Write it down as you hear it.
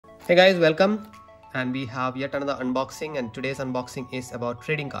Hey guys, welcome, and we have yet another unboxing, and today's unboxing is about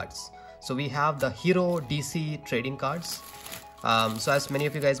trading cards. So we have the Hero DC trading cards. So as many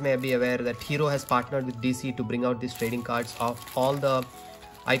of you guys may be aware that Hero has partnered with DC to bring out these trading cards of all the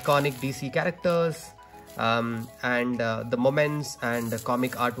iconic DC characters and the moments and the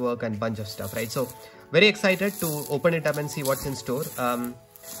comic artwork and bunch of stuff, right? So very excited to open it up and see what's in store.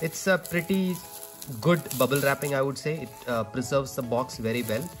 It's a pretty good bubble wrapping, I would say. It preserves the box very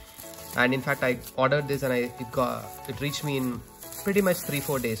well, and in fact I ordered this and it reached me in pretty much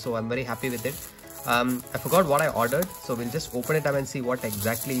 3-4 days, so I'm very happy with it. I forgot what I ordered, so we'll just open it up and see what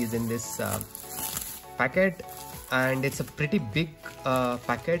exactly is in this packet. And it's a pretty big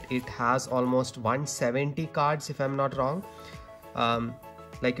packet. It has almost 170 cards if I'm not wrong.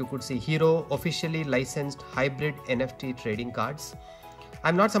 Like you could see, Hero officially licensed hybrid NFT trading cards.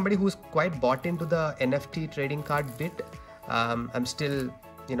 I'm not somebody who's quite bought into the NFT trading card bit. I'm still,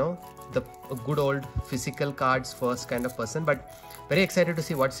 you know, the good old physical cards first kind of person, but very excited to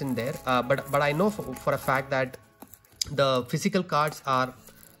see what's in there. But I know for a fact that the physical cards are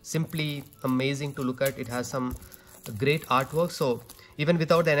simply amazing to look at. It has some great artwork, so even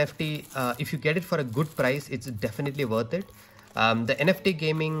without the NFT, if you get it for a good price, it's definitely worth it. The NFT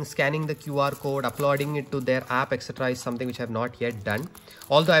gaming, scanning the QR code, uploading it to their app, etc. is something which I have not yet done,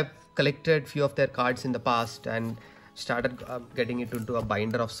 although I've collected few of their cards in the past and started getting it into a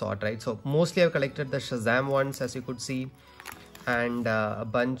binder of sort, right? So mostly I've collected the Shazam ones, as you could see, and a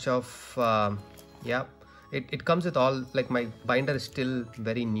bunch of yeah, it comes with all, like, my binder is still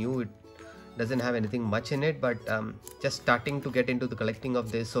very new. It doesn't have anything much in it, but just starting to get into the collecting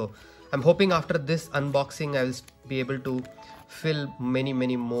of this. So I'm hoping after this unboxing I will be able to fill many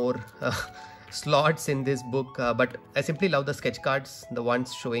more slots in this book. But I simply love the sketch cards, the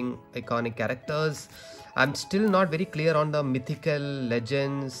ones showing iconic characters. I'm still not very clear on the mythical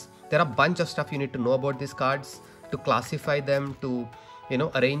legends. There are a bunch of stuff you need to know about these cards to classify them, to, you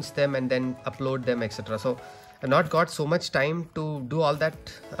know, arrange them and then upload them, etc. So I've not got so much time to do all that.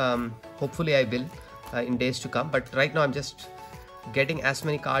 Hopefully I will in days to come, but right now I'm just getting as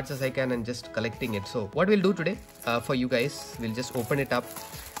many cards as I can and just collecting it. So what we'll do today for you guys, we'll just open it up,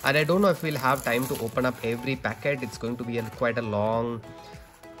 and I don't know if we'll have time to open up every packet. It's going to be quite a long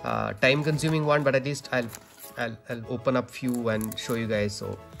time consuming one, but at least I'll open up few and show you guys,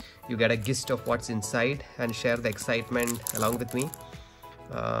 so you get a gist of what's inside and share the excitement along with me.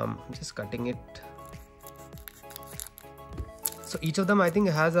 I'm just cutting it. So each of them, I think,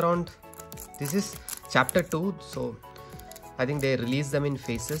 has around, this is chapter 2, so I think they release them in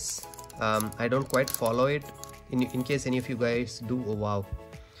phases. I don't quite follow it. In case any of you guys do. Oh wow,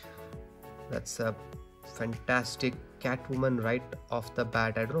 that's a fantastic Catwoman right off the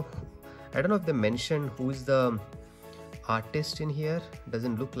bat. I don't know if they mentioned who is the artist in here.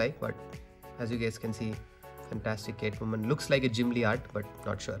 Doesn't look like, but as you guys can see, fantastic Catwoman. Looks like a Jim Lee art, but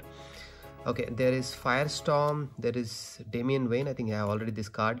not sure. Okay, there is Firestorm, there is Damian Wayne. I think I have already this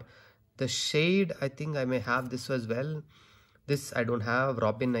card. The Shade, I think I may have this as well. This I don't have.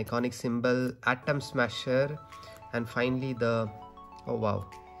 Robin, iconic symbol. Atom Smasher, and finally the, oh wow,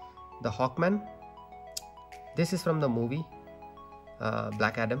 the Hawkman. This is from the movie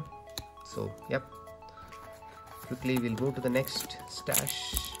Black Adam. So yep, quickly we'll move to the next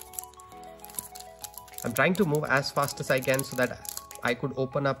stash. I'm trying to move as fast as I can so that I could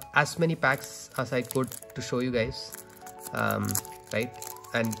open up as many packs as I could to show you guys, right?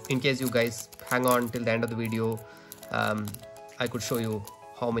 And in case you guys hang on till the end of the video, I could show you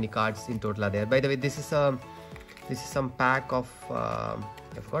how many cards in total are there. By the way, this is some pack of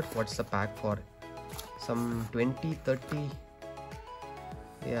I forgot what's the pack for, some 20-30,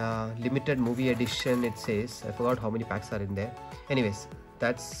 yeah, limited movie edition it says. I forgot how many packs are in there. Anyways,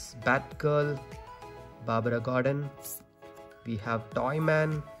 that's Batgirl, Barbara Gordon. We have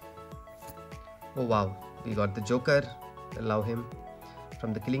Toyman. Oh wow, we got the Joker. I love him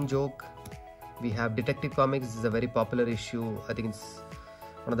from the Killing Joke. We have Detective Comics. This is a very popular issue. I think it's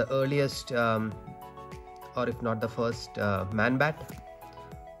one of the earliest, or if not the first, Man-Bat.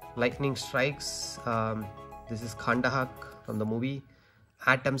 Lightning Strikes. This is Kandahar from the movie.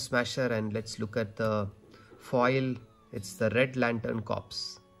 Atom Smasher, and let's look at the foil. It's the Red Lantern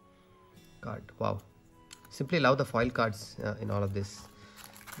Corps card. Wow, simply love the foil cards in all of this.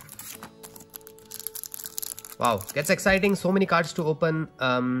 Wow, gets exciting. So many cards to open.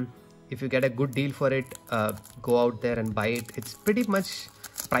 If you get a good deal for it, go out there and buy it. It's pretty much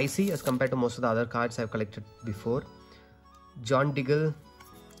pricey as compared to most of the other cards I've collected before. John Diggle,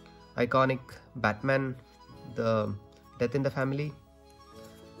 iconic Batman, the Death in the Family.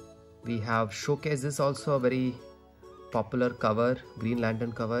 We have Showcase. This is also a very popular cover, Green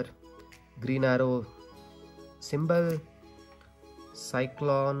Lantern cover, Green Arrow symbol,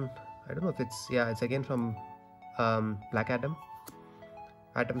 Cyclone. I don't know if it's, yeah, it's again from Black Adam,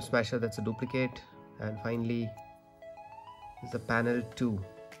 Atom Smasher, that's a duplicate, and finally is the panel 2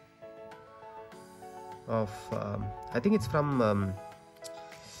 of I think it's from oh,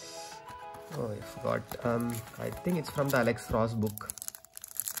 I forgot. I think it's from the Alex Ross book,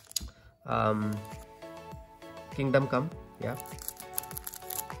 Kingdom Come. Yeah,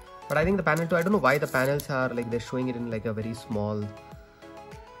 but I think the panel 2, I don't know why the panels are like they're showing it in like a very small.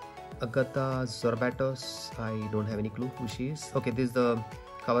 Agatha Zorbatos, I don't have any clue who she is. Okay, this is the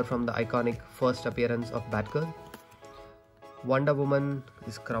cover from the iconic first appearance of Batgirl. Wonder Woman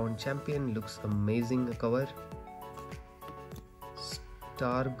is crowned champion, looks amazing. A cover.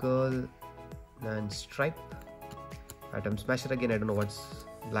 Stargirl and Stripe. Atom Smasher again, I don't know what's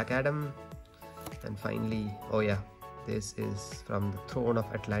Black Adam. And finally, oh yeah, this is from the Throne of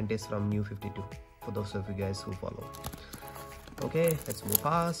Atlantis from New 52, for those of you guys who follow. Okay, let's move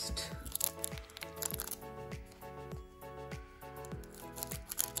past.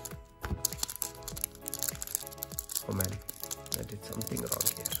 Oh man, I did something wrong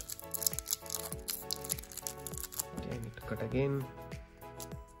here. Okay, I need to cut again.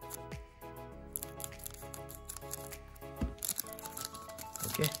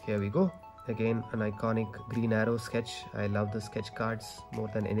 Okay, here we go. Again, an iconic Green Arrow sketch. I love the sketch cards more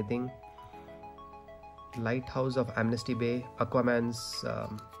than anything. Lighthouse of Amnesty Bay, Aquaman's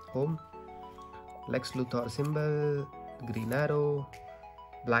home, Lex Luthor symbol, Green Arrow,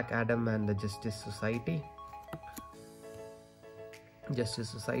 Black Adam and the Justice Society,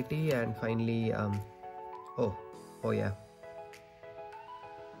 and finally oh yeah,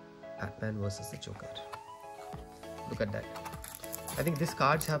 Batman versus the Joker. Look at that. I think these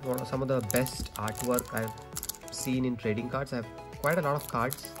cards have some of the best artwork I've seen in trading cards. I have quite a lot of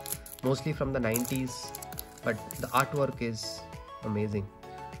cards, mostly from the 90s, but the artwork is amazing.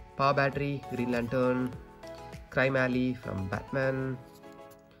 Power Battery, Green Lantern, Crime Alley from Batman,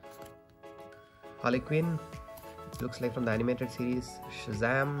 Harley Quinn, it looks like from the animated series,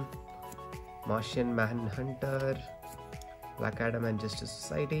 Shazam, Martian Manhunter, Black Adam and Justice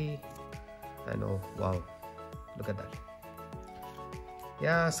Society, and oh wow, look at that.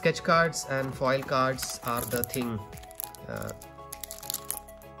 Yeah, sketch cards and foil cards are the thing.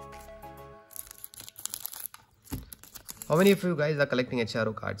 How many of you guys are collecting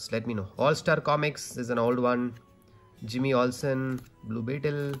HRO cards? Let me know. All Star Comics is an old one. Jimmy Olsen, Blue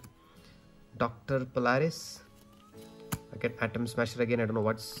Beetle, Dr. Polaris. Again, Atom Smasher again. I don't know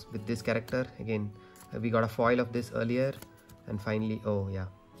what's with this character. Again, we got a foil of this earlier. And finally, oh yeah,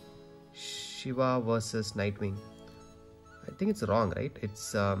 Shiva versus Nightwing. I think it's wrong, right?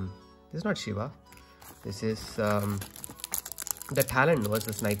 It's this is not Shiva. This is the Talon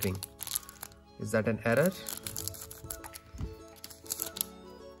versus Nightwing. Is that an error?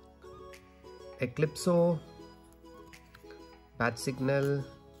 Eclipso, Bat Signal.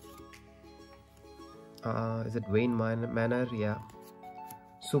 Is it Wayne Manor? Yeah.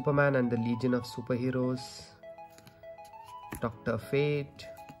 Superman and the Legion of Superheroes. Dr. Fate,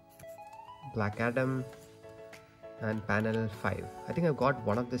 Black Adam, and panel 5. I think I've got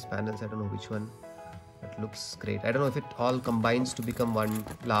one of these panels. I don't know which one. It looks great. I don't know if it all combines to become one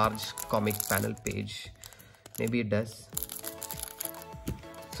large comic panel page. Maybe it does.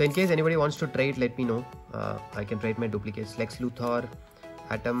 So in case anybody wants to trade, let me know. I can trade my duplicates. Lex Luthor,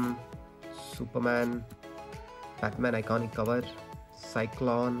 Atom, Superman, Batman iconic cover,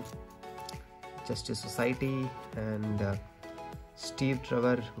 Cyclone, Justice Society, and Steve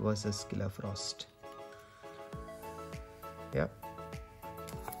Trevor versus Killer Frost. Yeah.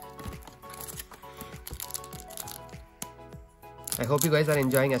 I hope you guys are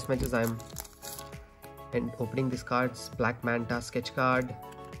enjoying as much as I'm opening these cards. Black Manta sketch card,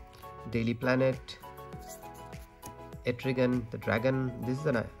 Daily Planet, Etrigan the Dragon. This is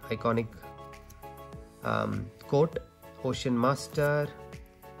an iconic coat. Ocean Master,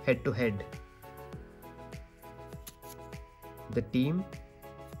 Head to Head, the Team,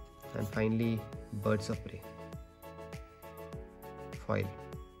 and finally Birds of Prey foil.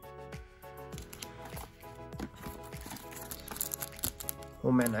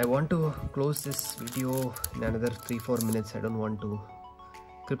 Oh man, I want to close this video in another 3-4 minutes. I don't want to.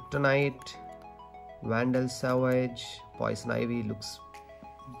 Kryptonite, Vandal Savage, Poison Ivy looks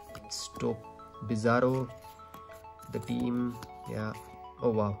so bizarro. The Team, yeah. Oh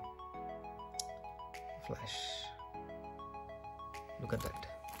wow, Flash, look at that.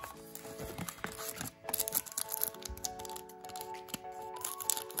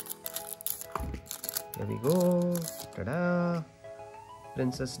 Here we go. Ta-da!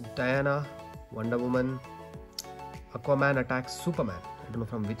 Princess Diana, Wonder Woman, Aquaman attacks Superman. I don't know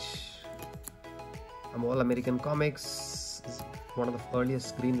from which. All American Comics is one of the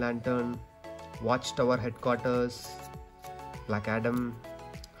earliest. Green Lantern, Watchtower Headquarters, Black Adam,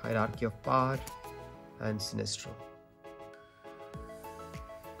 Hierarchy of Power, and Sinestro.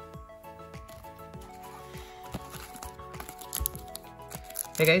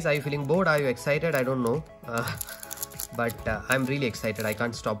 Hey guys, are you feeling bored? Are you excited? I don't know, but I'm really excited. I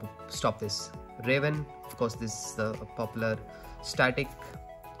can't stop this. Raven, of course, this is the popular static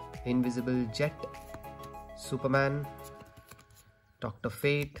invisible jet. Superman, Dr.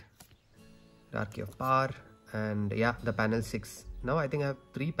 Fate, Hierarchy of Power, and yeah, the panel 6. Now I think I have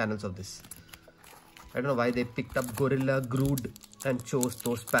 3 panels of this. I don't know why they picked up Gorilla, Groot, and chose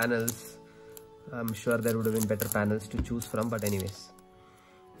those panels. I'm sure there would have been better panels to choose from, but anyways.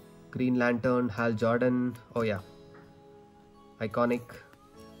 Green Lantern, Hal Jordan. Oh yeah, iconic.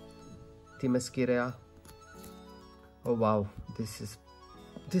 Themyscira. Oh wow, this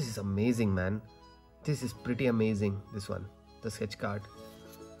is amazing, man. This is pretty amazing. This one, the sketch card.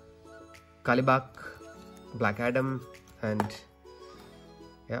 Kalibak, Black Adam, and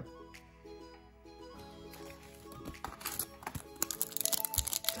yeah.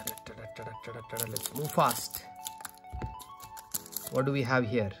 Let's move fast. What do we have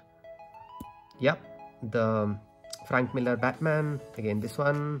here? Yep, the Frank Miller Batman. Again, this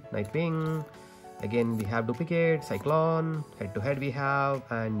one, Nightwing. Again, we have duplicate, Cyclone. Head to head we have,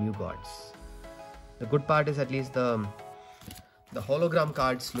 and New Gods. The good part is at least the hologram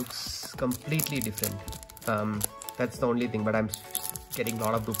cards looks completely different. That's the only thing, but I'm getting a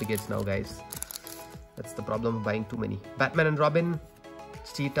lot of duplicates now, guys. That's the problem of buying too many. Batman and Robin,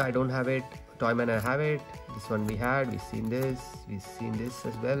 Cheetah, I don't have it. Toyman, I have it. This one we had, we've seen this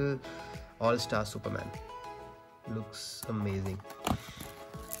as well. All-Star Superman. Looks amazing.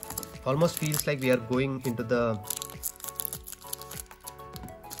 Almost feels like we are going into the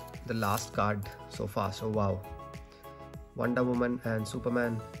last card so far. So wow. Wonder Woman and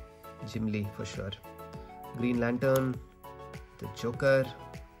Superman. Jim Lee for sure. Green Lantern. The Joker.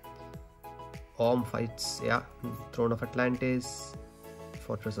 Orm fights, yeah. Throne of Atlantis.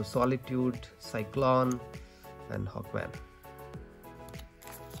 Fortress of Solitude. Cyclone. And Hawkman.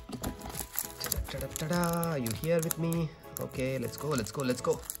 Ta-da! You here with me? Okay, let's go.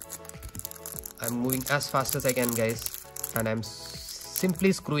 I'm moving as fast as I can, guys, and I'm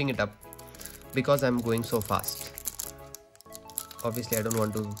simply screwing it up because I'm going so fast. Obviously, I don't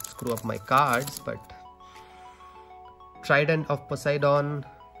want to screw up my cards, but Trident of Poseidon,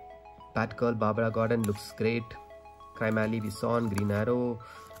 Batgirl, Barbara Gordon looks great. Crime Alley, we saw on Green Arrow,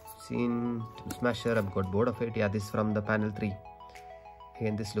 seen Smasher. I've got bored of it. Yeah, this is from the panel 3.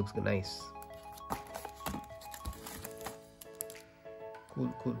 Again, this looks nice.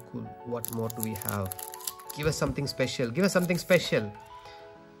 Cool. What more do we have? Give us something special.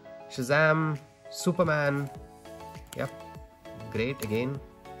 Shazam, Superman. Yep, great. Again,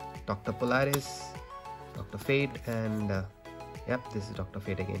 Dr. Polaris, Dr. Fate, and yep, this is Dr.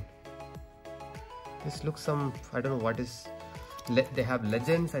 Fate again. This looks I don't know what is. They have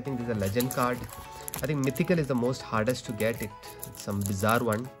legends. I think this is a legend card. I think mythical is the most hardest to get. It's some bizarre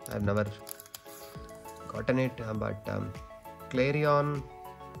one. I've never gotten it, but Clarion,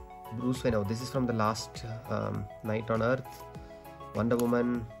 Bruce Wayne. Oh, this is from the last Night on Earth. Wonder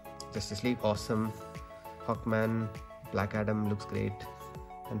Woman, Justice League, awesome. Hawkman, Black Adam looks great.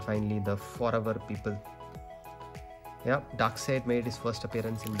 And finally, the Forever People. Yeah, Darkseid made his first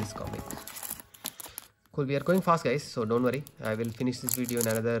appearance in this comic. Cool, we are going fast, guys, so don't worry. I will finish this video in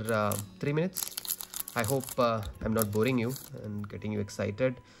another 3 minutes. I hope I'm not boring you and getting you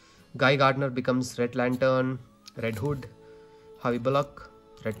excited. Guy Gardner becomes Red Lantern, Red Hood, Harvey Bullock,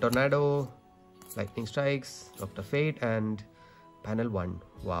 Red Tornado, Lightning Strikes, Dr. Fate, and panel 1.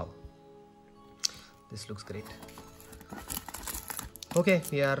 Wow, this looks great. Okay,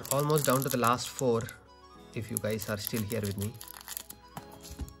 we are almost down to the last 4. If you guys are still here with me,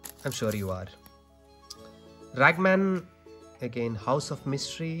 I'm sure you are. Ragman, again, House of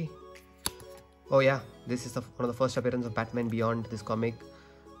Mystery. Oh yeah, this is one of the first appearance of Batman Beyond this comic.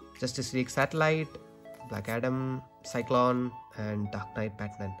 Justice League Satellite, Black Adam, Cyclone, and Dark Knight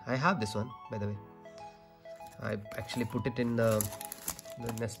Batman. I have this one, by the way. I actually put it in the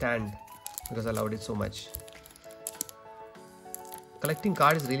stand because I loved it so much. Collecting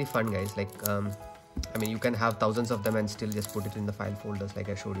cards is really fun, guys. Like, I mean, you can have thousands of them and still just put it in the file folders, like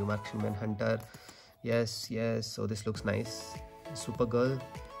I showed you. Martian Manhunter. Yes. So this looks nice. Supergirl.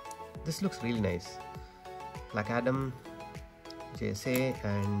 This looks really nice. Black Adam, JSA,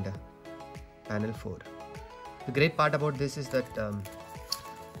 and panel 4. The great part about this is that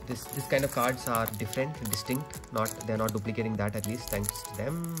this kind of cards are different, distinct, they're not duplicating that, at least thanks to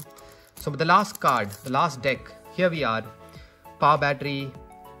them. So the last card, the last deck, here we are. Power Battery,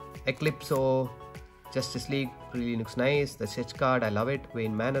 Eclipso, Justice League really looks nice. The sketch card, I love it.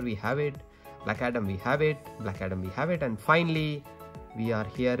 Wayne Manor, we have it. Black Adam, we have it. Black Adam, we have it. And finally, we are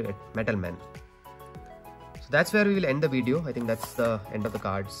here at Metal Man. So that's where we will end the video. I think that's the end of the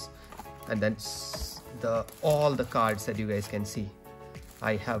cards. And that's all the cards that you guys can see.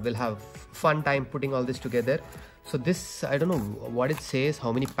 Will have fun time putting all this together. So this, I don't know what it says,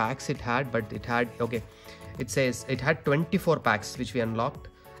 how many packs it had, but it had, okay, it says it had 24 packs which we unlocked,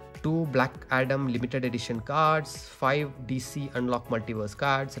 2 Black Adam limited edition cards, 5 DC unlock multiverse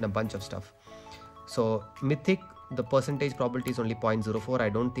cards, and a bunch of stuff. So Mythic, the percentage probability is only 0.04. I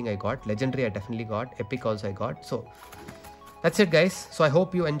don't think I got. Legendary I definitely got. Epic also I got. So that's it, guys. So I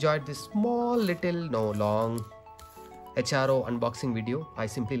hope you enjoyed this small little, long HRO unboxing video. I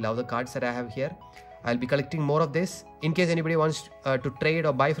simply love the cards that I have here. I'll be collecting more of this. In case anybody wants to trade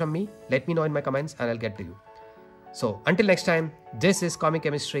or buy from me, let me know in my comments and I'll get to you. So until next time, this is Comic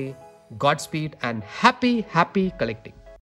Chemistry. Godspeed and happy collecting.